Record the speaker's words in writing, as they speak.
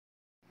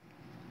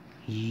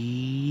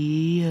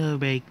Yeah,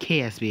 right,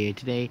 KSB here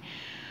today.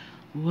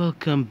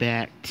 Welcome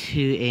back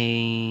to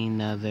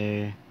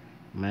another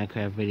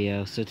Minecraft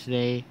video. So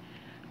today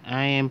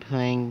I am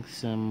playing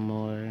some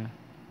more.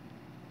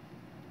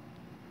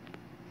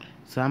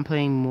 So I'm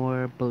playing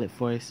more Bullet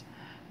Force.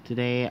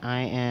 Today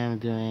I am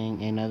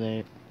doing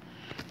another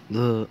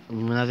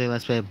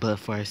Let's Play of Bullet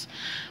Force.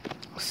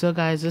 So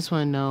guys, just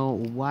want to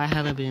know why I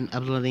haven't been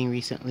uploading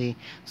recently.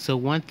 So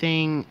one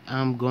thing,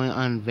 I'm going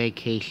on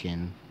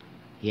vacation.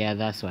 Yeah,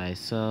 that's why.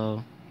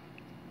 So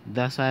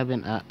that's why I've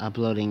been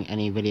uploading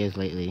any videos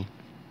lately.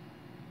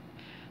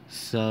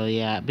 So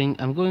yeah,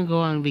 I'm going to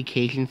go on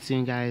vacation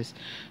soon, guys.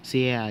 So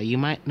yeah, you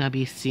might not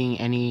be seeing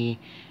any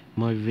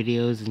more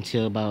videos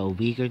until about a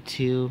week or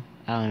two.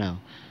 I don't know.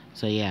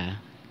 So yeah,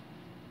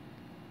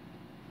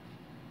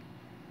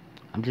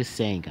 I'm just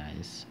saying,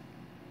 guys.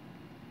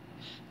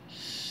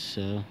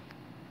 So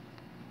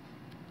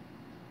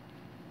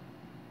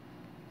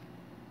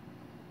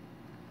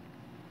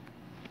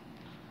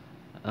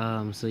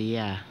so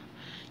yeah,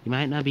 you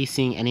might not be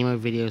seeing any more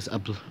videos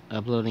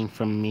uploading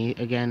from me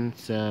again.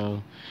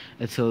 So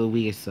until a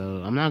week or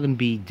so, I'm not gonna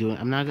be doing.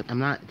 I'm not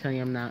telling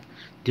you I'm not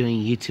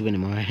doing YouTube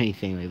anymore or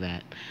anything like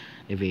that.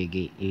 If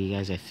you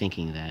guys are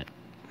thinking that.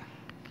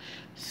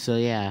 So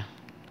yeah.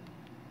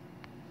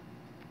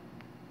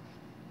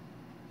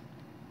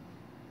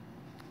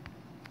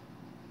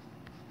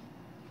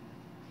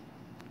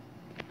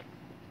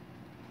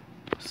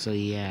 So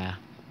yeah.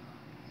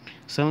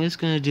 So I'm just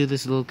gonna do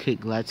this little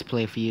quick let's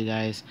play for you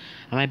guys.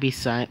 I might be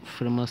silent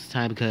for the most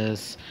time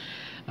because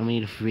I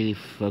need to really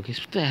focus.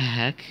 What the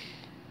heck?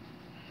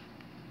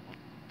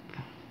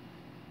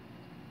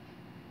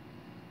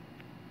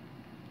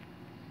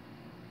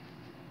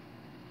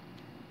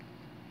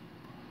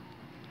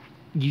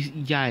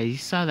 You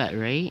saw that,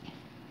 right?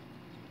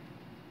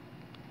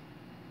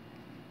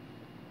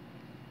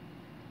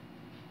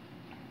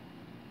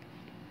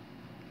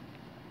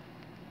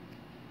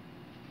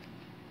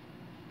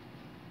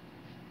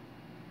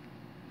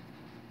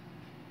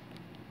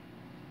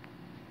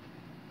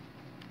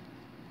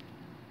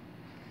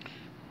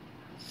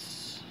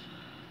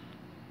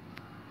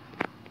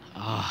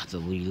 Oh, the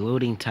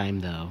reloading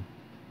time though.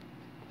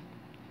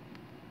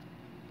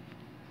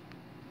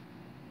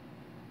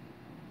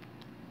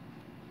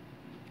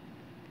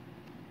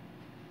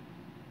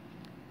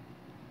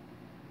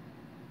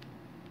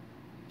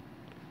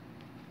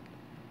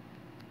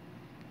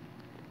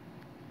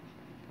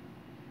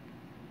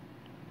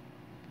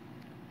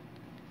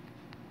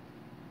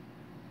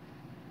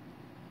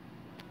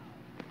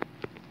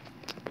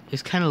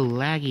 It's kind of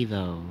laggy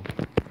though.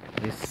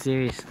 It's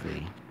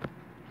seriously.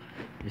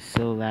 It's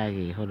so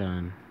laggy. Hold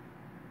on.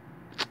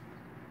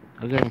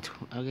 I'm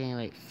getting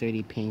like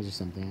 30 pings or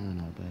something. I don't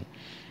know, but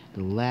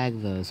the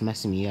lag though is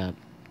messing me up.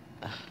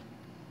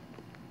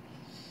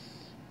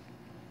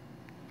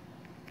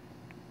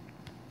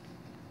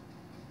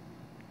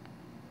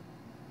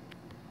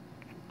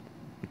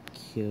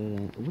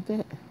 Kill. What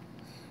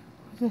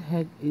the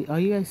heck? Are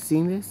you guys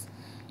seeing this?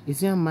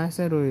 Is it on my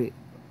side or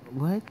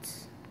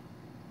what?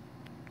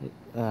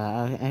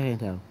 I can't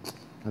tell.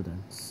 Hold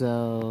on.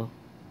 So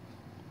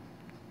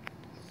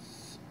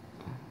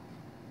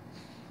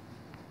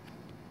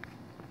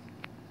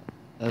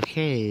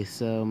okay,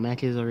 so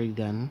match is already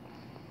done.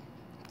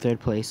 Third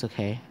place.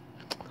 Okay.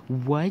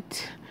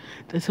 What?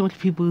 There's so much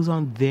people who's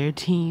on their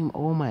team.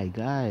 Oh my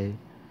god.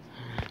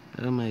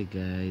 Oh my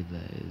god,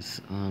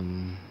 guys.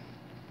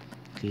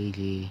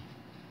 GG.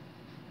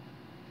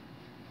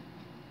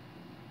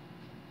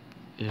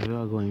 They're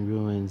all going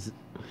ruins.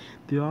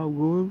 They're all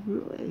going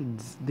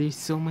ruins. There's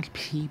so much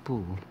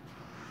people.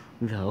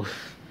 Though.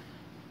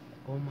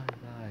 Oh my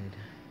god.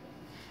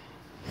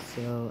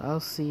 So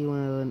I'll see you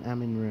when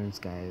I'm in ruins,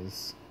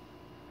 guys.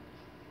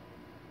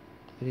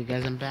 Okay,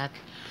 guys, I'm back.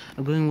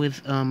 I'm going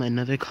with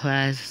another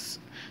class.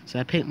 So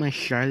I picked my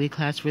Charlie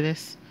class for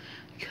this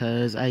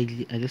because I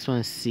just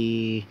want to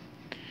see.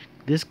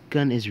 This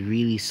gun is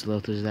really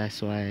slow, so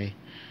that's why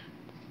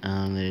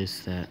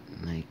there's that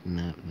like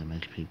not that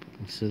much people.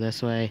 So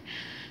that's why.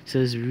 So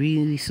it's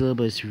really slow,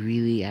 but it's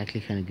really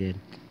actually kind of good.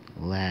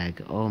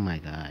 Lag. Oh my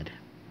god,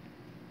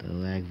 the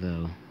lag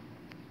though.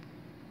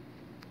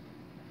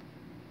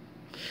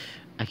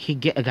 I can't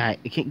get a guy.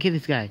 I can't get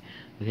this guy.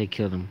 Okay,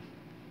 killed him.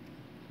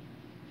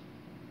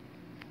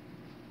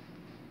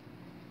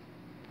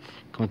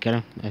 Come on, get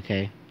him.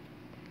 Okay.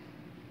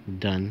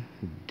 Done.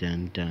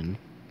 Done.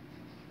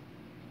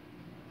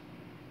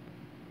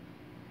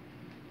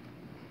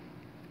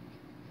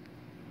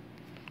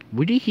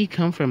 Where did he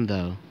come from,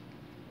 though?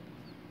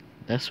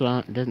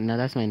 Now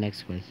that's my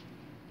next question.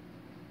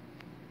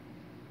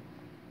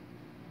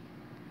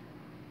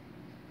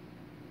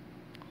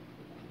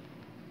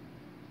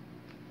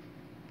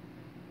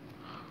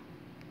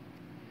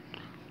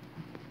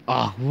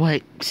 Oh,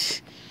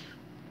 what?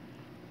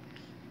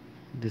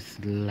 This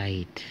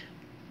light.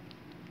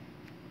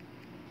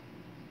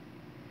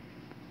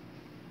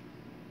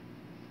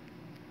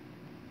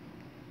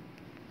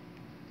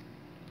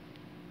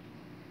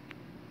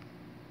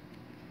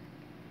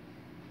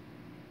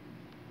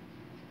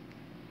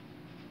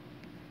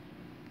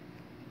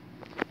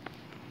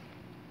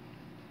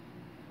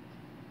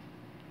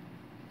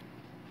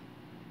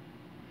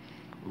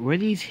 Where are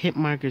these hit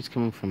markers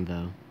coming from,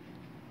 though?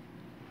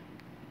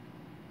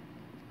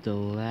 The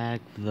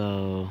lag,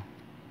 though.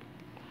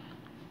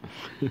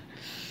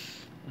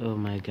 Oh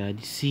my god.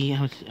 You see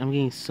how much I'm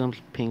getting so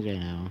much ping right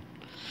now.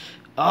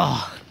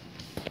 Oh!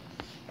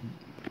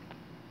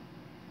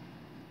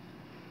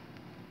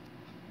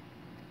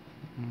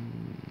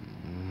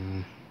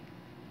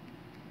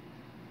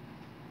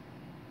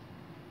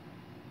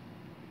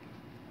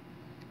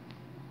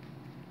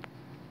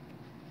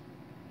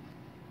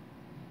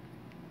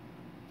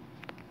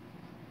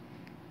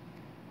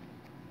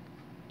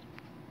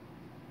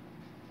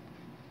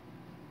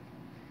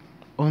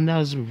 Oh, and that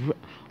was...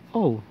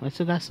 Oh, I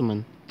still got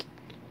someone.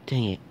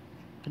 Dang it.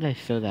 How did I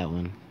fill that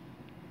one?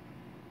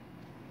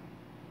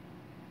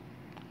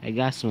 I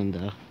got someone,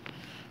 though.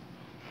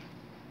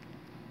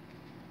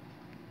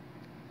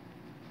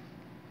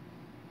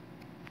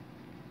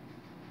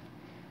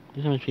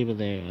 There's so much people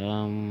there.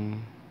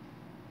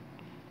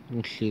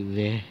 Let's shoot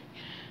there.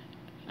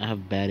 I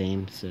have bad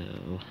aim, so...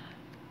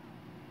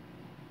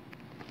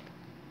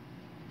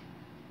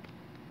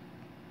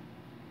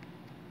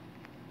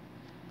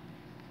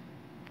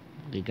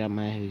 They got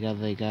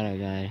our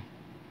guy.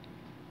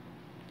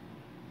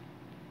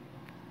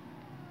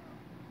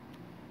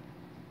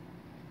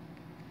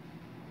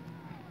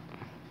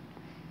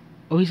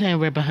 Oh, he's hiding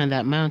right behind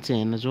that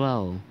mountain as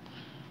well.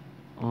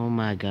 Oh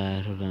my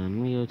god, hold on.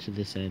 Let me go to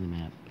this side of the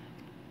map.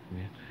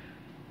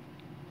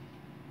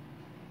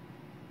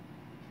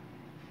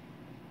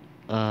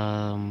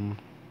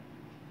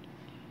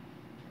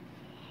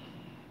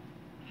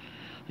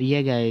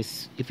 Yeah,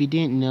 guys, if you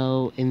didn't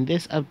know, in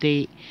this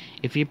update,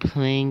 if you're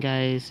playing,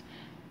 guys,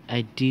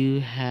 I do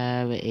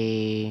have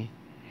a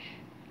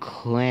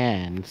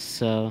clan.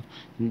 So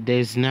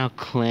there's now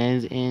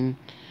clans in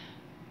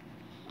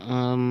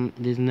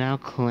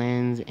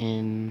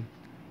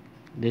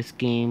this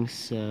game,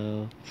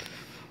 so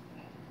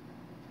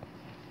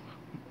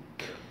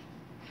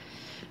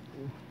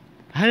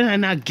how did I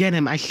not get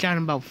him? I shot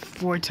him about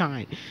 4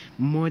 times.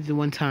 More than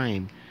 1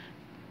 time.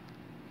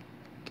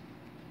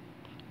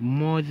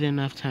 More than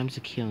enough times to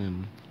kill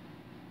him.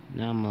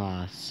 Now I'm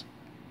lost.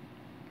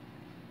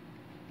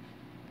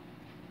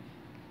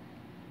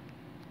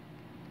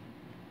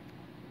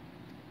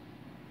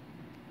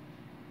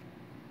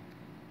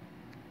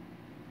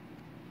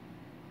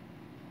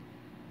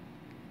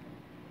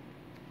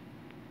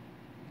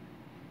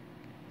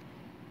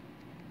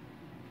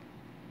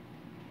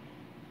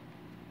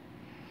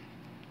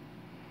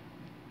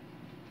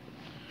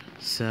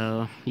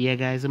 So yeah,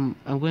 guys, I'm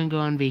going to go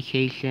on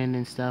vacation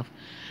and stuff.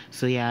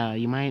 So yeah,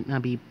 you might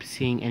not be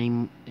seeing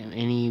any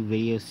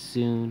videos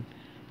soon.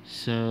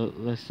 So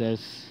let's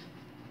just.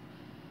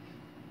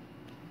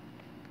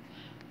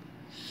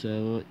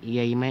 So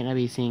yeah, you might not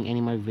be seeing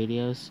any more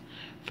videos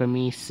from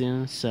me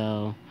soon.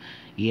 So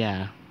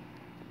yeah.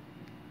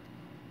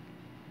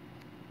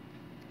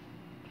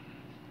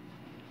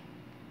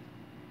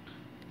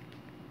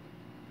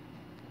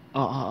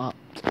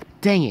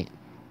 Dang it.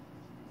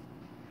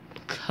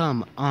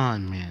 Come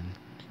on, man.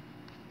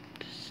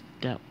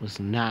 That was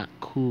not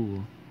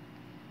cool.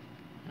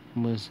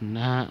 That was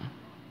not.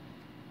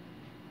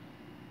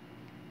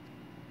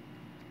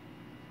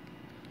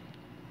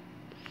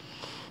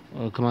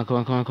 Oh, come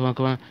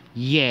on.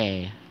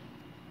 Yeah.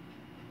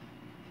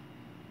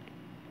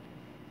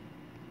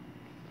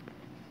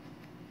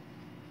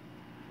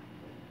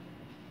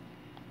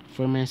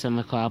 .4 minutes on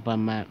the clock, but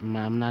I'm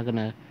not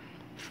gonna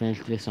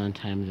finish this on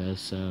time though,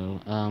 so,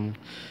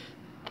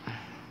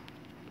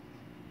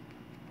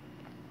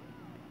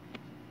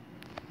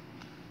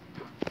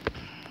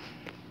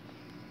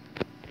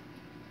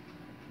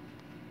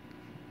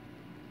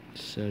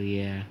 so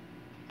yeah.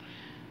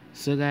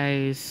 So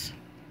guys,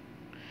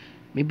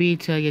 maybe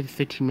till I get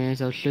 15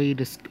 minutes, I'll show you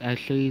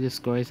the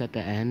scores at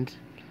the end.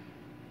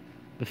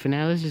 But for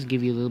now, let's just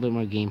give you a little bit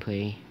more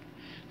gameplay.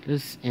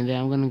 And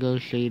then I'm gonna go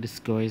show you the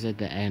scores at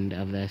the end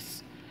of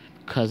this,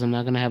 because I'm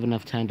not gonna have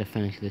enough time to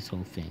finish this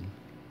whole thing.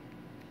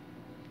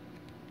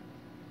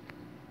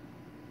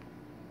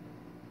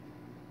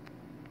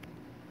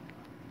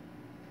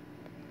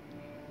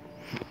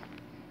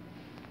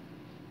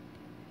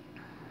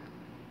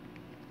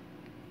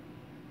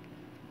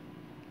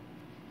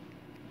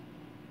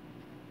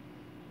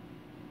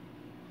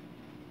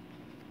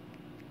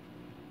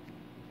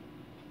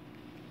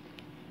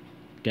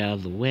 Get out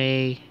of the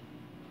way.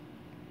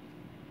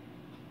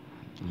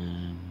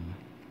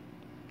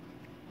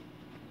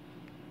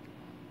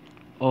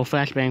 Oh,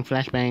 flashbang.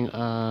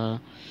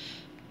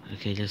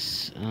 Okay,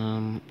 just,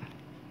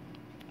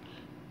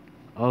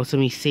 oh,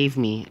 somebody save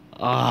me.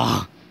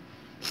 Oh,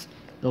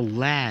 the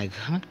lag.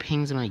 How much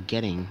pings am I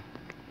getting?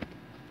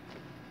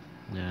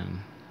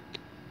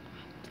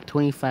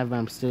 25.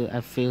 I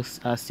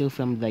still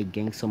feel like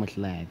getting so much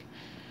lag.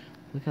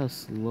 Look how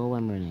slow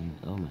I'm running.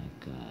 Oh my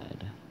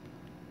god.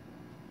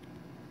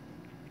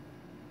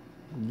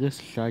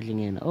 Just charging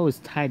in. Oh, it's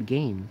tied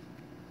game.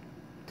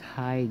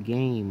 Tied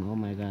game. Oh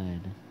my god.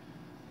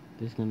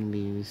 This is gonna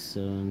be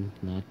so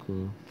not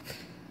cool.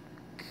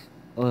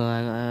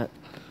 Oh,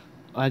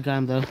 I got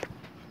him though.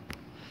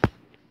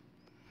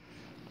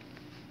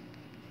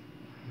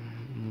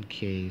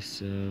 Okay,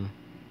 so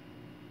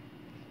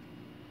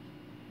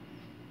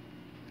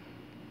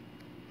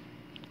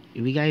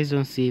if you guys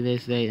don't see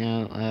this right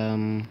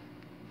now,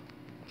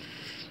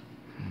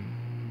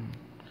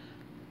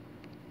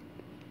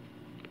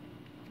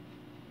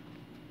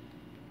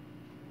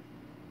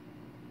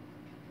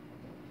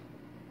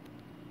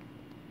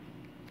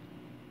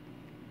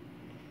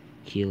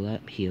 heal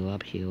up, heal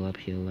up, heal up,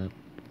 heal up.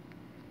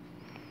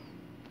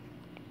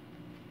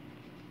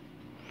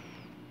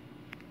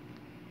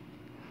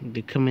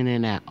 They're coming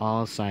in at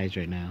all sides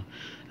right now.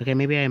 Okay,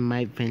 maybe I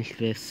might finish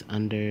this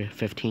under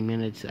 15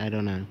 minutes. I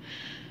don't know.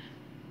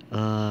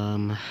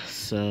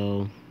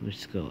 So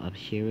let's go up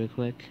here real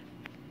quick.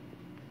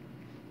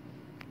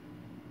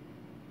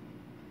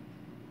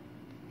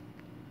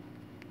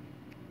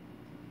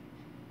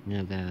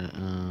 Yeah, that,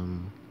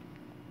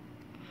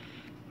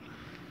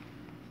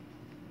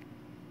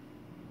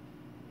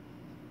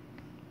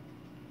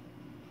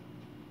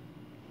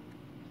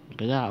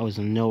 but that was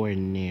nowhere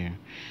near.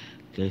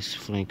 Let's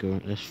flank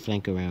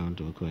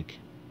around real quick.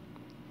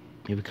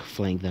 Maybe we can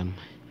flank them.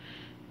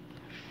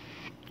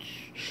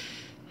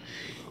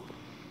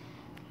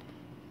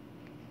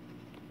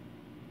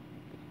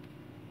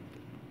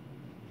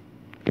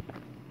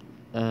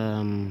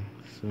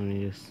 So let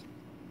me just.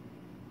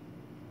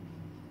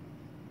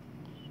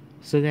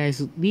 So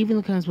guys, leave in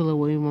the comments below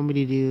what you want me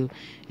to do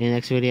in the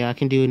next video. I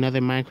can do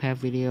another Minecraft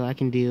video. I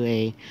can do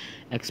a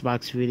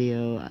Xbox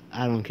video.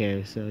 I don't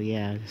care. So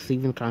yeah, just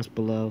leave in the comments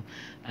below.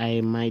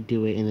 I might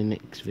do it in the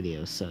next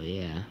video. So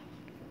yeah.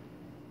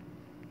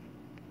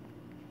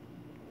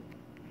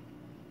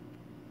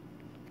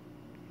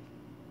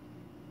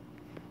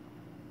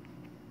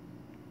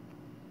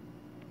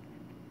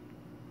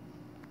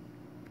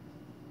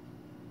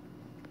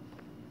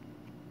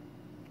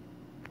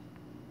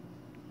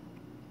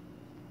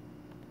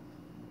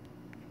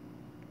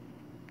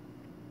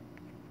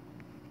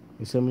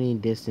 There's so many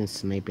distance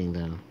sniping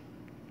though.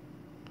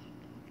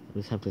 I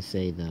just have to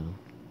say though.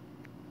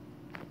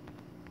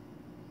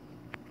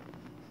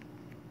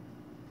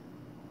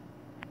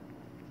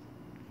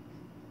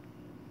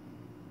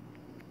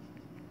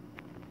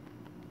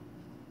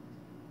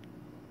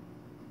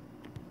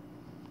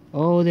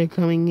 Oh, they're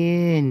coming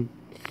in.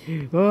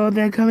 Oh,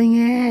 they're coming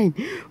in.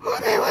 Oh,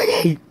 they're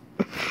winning.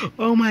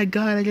 Oh my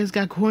god, I just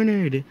got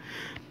cornered.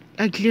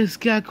 I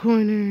just got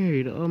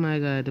cornered. Oh my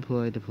god,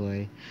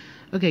 deploy.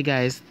 Okay,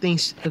 guys,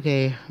 thanks.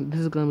 Okay,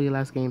 this is gonna be the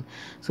last game.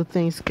 So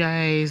thanks,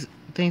 guys.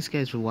 Thanks,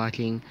 guys, for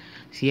watching.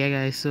 So yeah,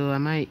 guys. So I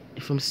might,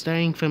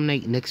 starting from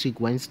like next week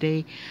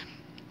Wednesday,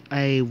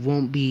 I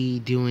won't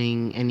be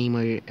doing any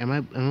more. I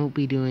won't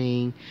be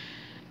doing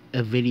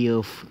a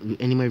video,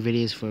 any more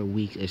videos for a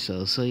week or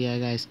so. So yeah,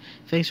 guys,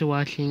 thanks for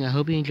watching. I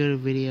hope you enjoyed the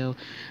video.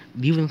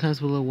 Leave in the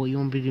comments below what you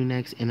want me to do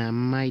next, and I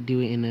might do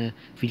it in a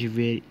future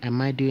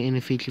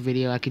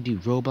video. I could do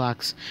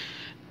Roblox,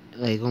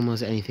 like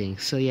almost anything.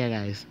 So yeah,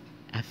 guys,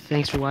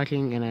 thanks for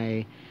watching, and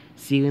I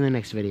see you in the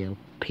next video.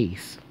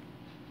 Peace.